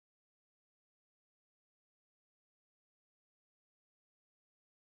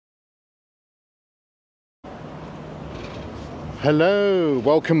Hello,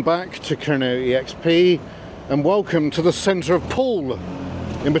 welcome back to Kernow EXP and welcome to the centre of Poole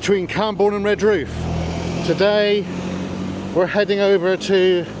in between Camborne and Redroof. Today we're heading over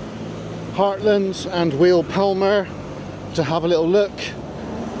to Heartlands and Wheel Palmer to have a little look.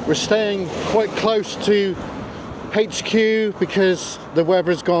 We're staying quite close to HQ because the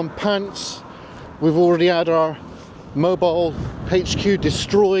weather's gone pants. We've already had our mobile HQ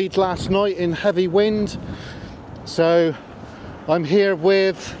destroyed last night in heavy wind, so I'm here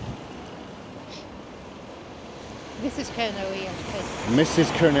with Mrs. Kernow EXP. Mrs.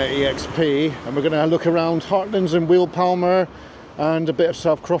 Kernow EXP, and we're going to look around Heartlands and Wheel Palmer and a bit of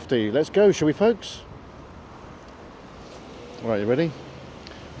South Crofty. Let's go, shall we, folks? Right, you ready?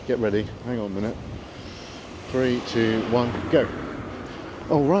 Get ready. Hang on a minute. 3, 2, 1, go.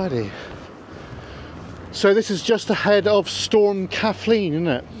 Alrighty. So this is just ahead of STORM Kathleen, isn't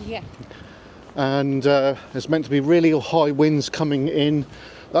it? Yeah. And there's meant to be really high winds coming in.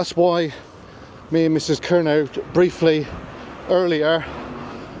 That's why me and Mrs. Kernow briefly earlier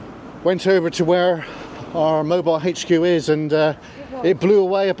went over to where our mobile HQ is, and it blew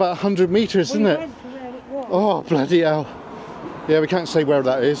away about 100 metres, didn't it? Oh, bloody hell. Yeah, we can't say where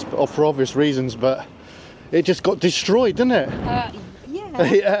that is for obvious reasons, but it just got destroyed, didn't it? Yeah.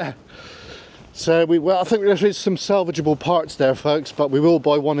 Yeah. So I think there is some salvageable parts there, folks, but we will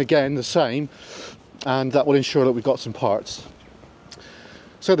buy one again, the same, and that will ensure that we've got some parts.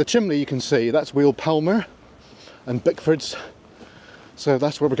 So the chimney, you can see, that's Wheel Palmer and Bickford's. So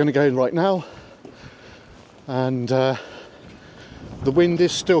that's where we're going to go right now. And the wind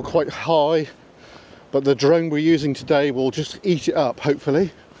is still quite high, but the drone we're using today will just eat it up,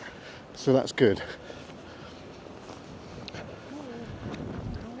 hopefully. So that's good.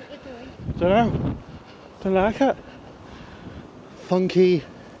 Don't know. Don't like it. Funky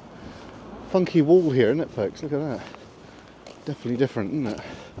wall here, isn't it, folks? Look at that. Definitely different, isn't it?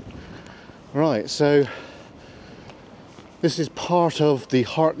 Right, so this is part of the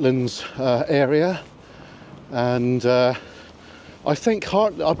Heartlands area, and I think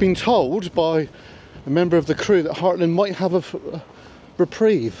I've been told by a member of the crew that Heartland might have a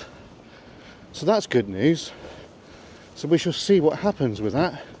reprieve. So that's good news. So we shall see what happens with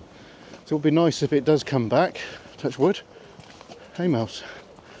that. So it'll be nice if it does come back. Touch wood. Hey, mouse.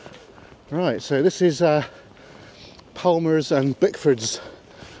 Right, so this is Palmer's and Bickford's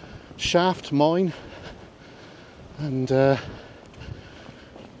shaft mine, and we're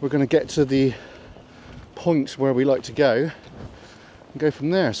going to get to the point where we like to go and go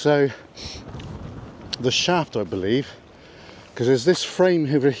from there. So the shaft, I believe, because there's this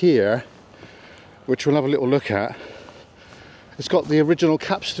frame over here which we'll have a little look at. It's got the original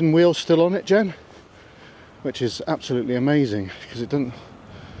capstan wheel still on it, Jen, which is absolutely amazing because it doesn't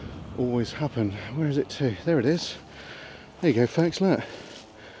always happen. Where is it to? There it is. There you go, folks, look.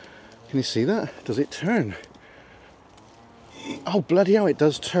 Can you see that? Does it turn? Oh, bloody hell, it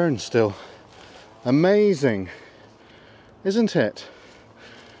does turn still. Amazing, isn't it?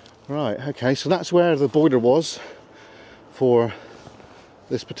 Right, okay, so that's where the boiler was for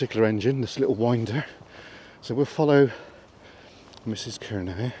this particular engine, this little winder. So we'll follow Mrs.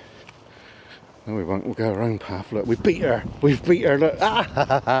 Kernow. No, we won't. We'll go our own path. Look, we beat her. We've beat her. Look.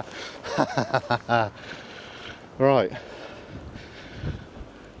 Right.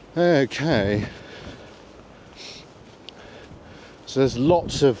 Okay. So there's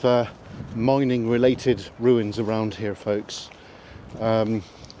lots of mining-related ruins around here, folks.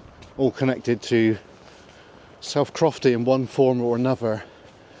 All connected to South Crofty in one form or another.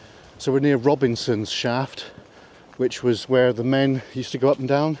 So we're near Robinson's shaft, which was where the men used to go up and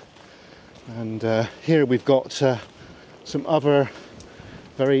down. And here we've got some other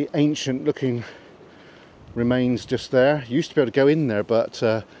very ancient looking remains just there. You used to be able to go in there, but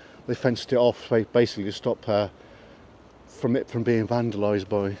they fenced it off basically to stop it from being vandalised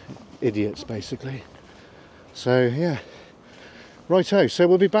by idiots, basically. So yeah, righto, so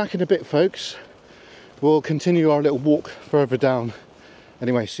we'll be back in a bit, folks. We'll continue our little walk further down.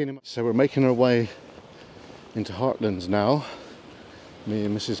 Anyway, see you in a minute. So we're making our way into Heartlands now, me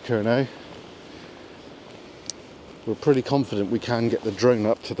and Mrs. Kernow. We're pretty confident we can get the drone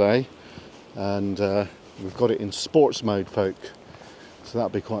up today, and we've got it in sports mode, folk, so that'll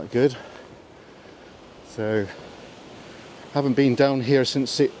be quite good. So haven't been down here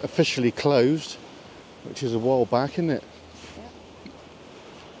since it officially closed, which is a while back, isn't it? Yeah.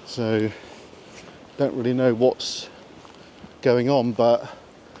 So don't really know what's going on, but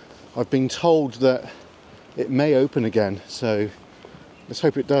I've been told that it may open again, so let's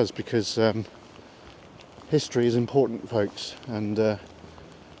hope it does, because history is important, folks, and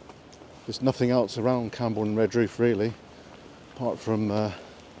there's nothing else around Camborne and Redroof really, apart from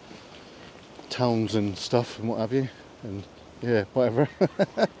towns and stuff and what have you, and yeah, whatever,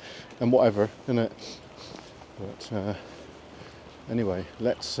 and whatever, innit? But anyway,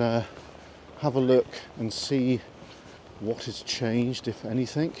 let's have a look and see what has changed, if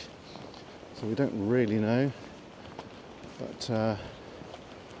anything. So we don't really know, but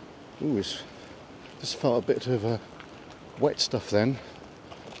ooh, this felt a bit of a wet stuff then,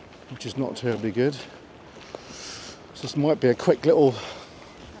 which is not terribly good. So this might be a quick little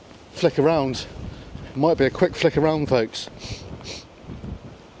flick around. Might be a quick flick around, folks.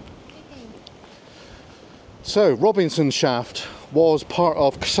 So Robinson Shaft was part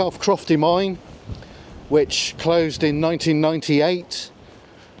of South Crofty mine, which closed in 1998,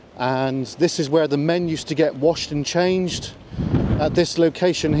 and this is where the men used to get washed and changed, at this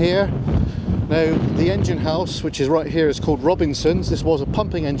location here. Now the engine house, which is right here, is called Robinson's. This was a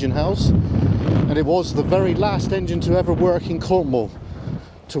pumping engine house, and it was the very last engine to ever work in Cornwall,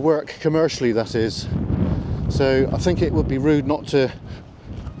 to work commercially, that is. So I think it would be rude not to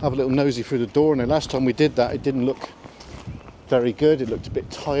have a little nosy through the door. Now last time we did that, it didn't look very good. It looked a bit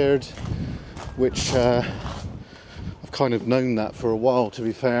tired, which I've kind of known that for a while, to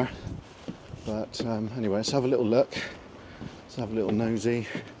be fair. But anyway, let's have a little look. Let's have a little nosy.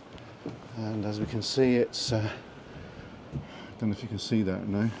 And as we can see, it's I don't know if you can see that.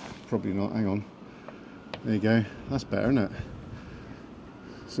 No, probably not. Hang on. There you go. That's better, isn't it?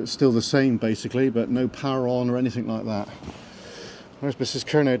 So it's still the same basically, but no power on or anything like that. Where's Mrs.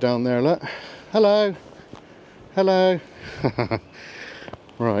 Kernow down there? Look. Hello. Hello.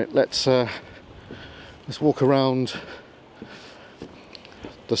 Right. Let's walk around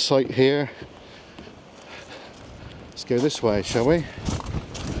the site here. Let's go this way, shall we?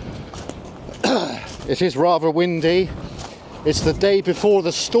 It is rather windy. It's the day before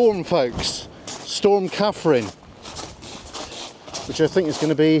the storm, folks. Storm Kathleen, which I think is going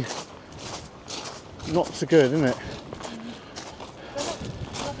to be not so good, isn't it?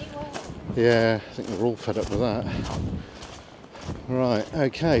 Yeah, I think we're all fed up with that. Right,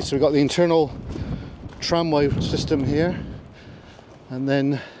 okay, so we've got the internal tramway system here, and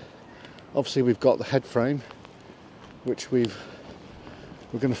then obviously we've got the head frame, which we're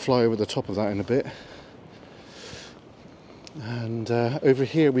going to fly over the top of that in a bit. And over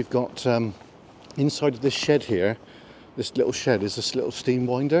here we've got inside of this shed here, this little shed is this little steam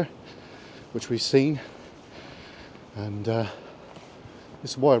winder, which we've seen, and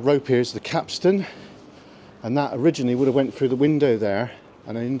this wire rope here is the capstan, and that originally would have went through the window there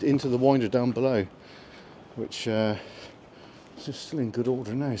and into the winder down below, which is still in good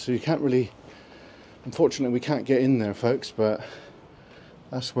order now. So you can't really, unfortunately we can't get in there, folks, but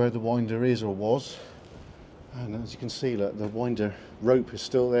that's where the winder is, or was. And as you can see, look, the winder rope is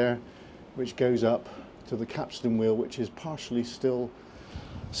still there, which goes up to the capstan wheel, which is partially still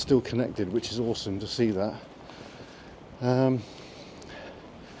connected, which is awesome to see that.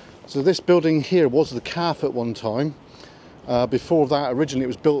 So this building here was the calf at one time. Before that, originally it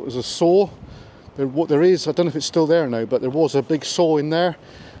was built as a saw. There is, I don't know if it's still there now, but there was a big saw in there,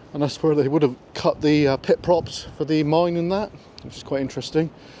 and that's where they would have cut the pit props for the mine and that, which is quite interesting.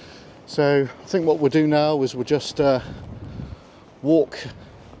 So I think what we'll do now is we'll just walk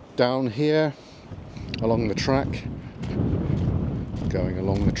down here along the track. Going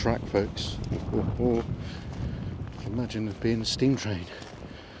along the track, folks. Oh. Imagine it being a steam train.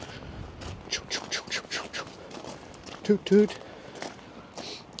 Toot toot.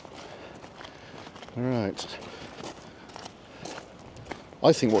 Alright.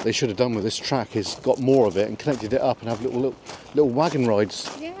 I think what they should have done with this track is got more of it and connected it up and have little wagon rides.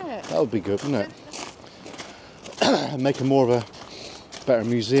 Yeah. That would be good, wouldn't it? Make it more of a better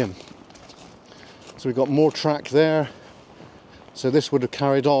museum. So we've got more track there. So this would have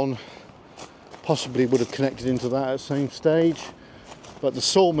carried on, possibly would have connected into that at the same stage. But the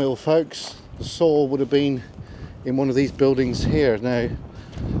sawmill, folks, the saw would have been in one of these buildings here. Now,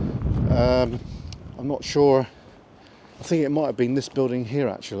 I'm not sure. I think it might have been this building here,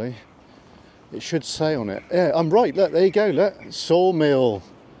 actually. It should say on it. Yeah, I'm right. Look, there you go. Look, sawmill.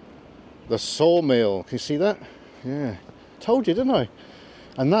 The sawmill. Can you see that? Yeah. Told you, didn't I?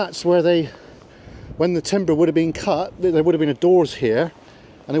 And that's where when the timber would have been cut, there would have been a doors here,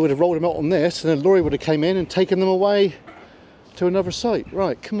 and they would have rolled them out on this, and a lorry would have came in and taken them away to another site.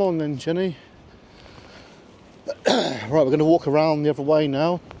 Right, come on then, Jenny. Right, we're going to walk around the other way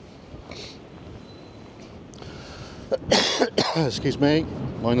now. Excuse me,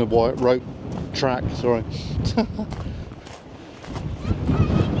 mind the white rope track, sorry.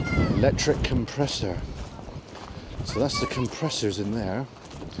 Electric compressor. So that's the compressors in there.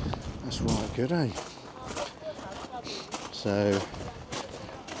 That's right good, eh? So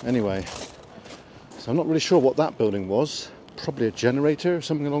anyway, so I'm not really sure what that building was. Probably a generator or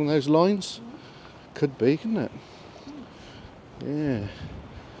something along those lines. Could be, couldn't it? Yeah.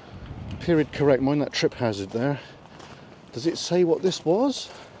 Period correct. Mind that trip hazard there. Does it say what this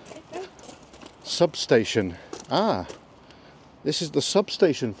was? Substation. Ah, this is the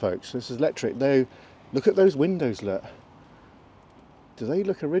substation, folks. This is electric. Now, look at those windows, look. Do they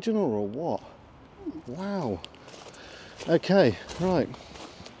look original or what? Wow. Okay, right.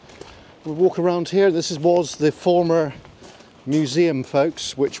 We'll walk around here. This was the former museum,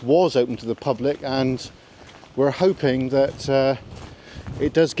 folks, which was open to the public, and we're hoping that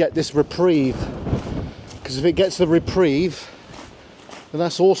it does get this reprieve, because if it gets the reprieve, then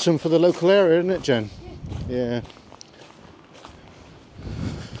that's awesome for the local area, isn't it, Jen? Yeah.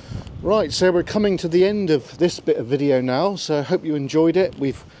 Right, so we're coming to the end of this bit of video now, so I hope you enjoyed it.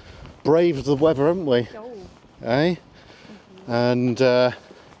 We've braved the weather, haven't we? Oh. Eh? And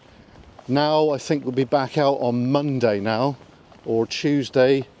now I think we'll be back out on Monday now, or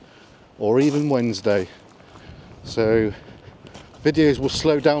Tuesday, or even Wednesday. So videos will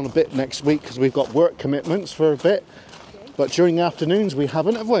slow down a bit next week because we've got work commitments for a bit, but during the afternoons we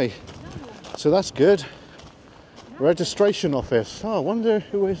haven't, have we? So that's good. Registration office. Oh, I wonder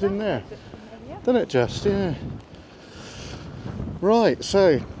who is in there. Doesn't it just? Yeah. Right,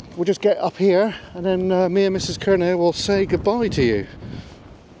 so we'll just get up here and then me and Mrs. Kerner will say goodbye to you.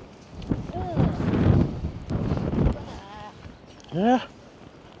 Yeah?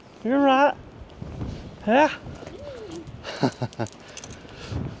 You're right. Yeah?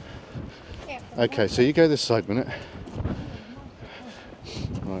 Okay, so you go this side a minute.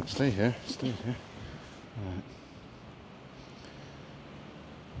 Right, stay here, stay here.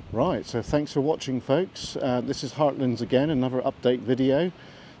 Right, so thanks for watching, folks. This is Heartlands again, another update video.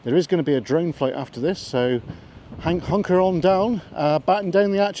 There is going to be a drone flight after this, so hunker on down, batten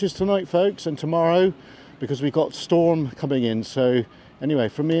down the hatches tonight, folks, and tomorrow, because we've got Storm coming in. So anyway,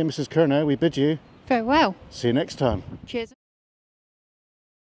 from me and Mrs. Kerner, we bid you Very well. see you next time. Cheers.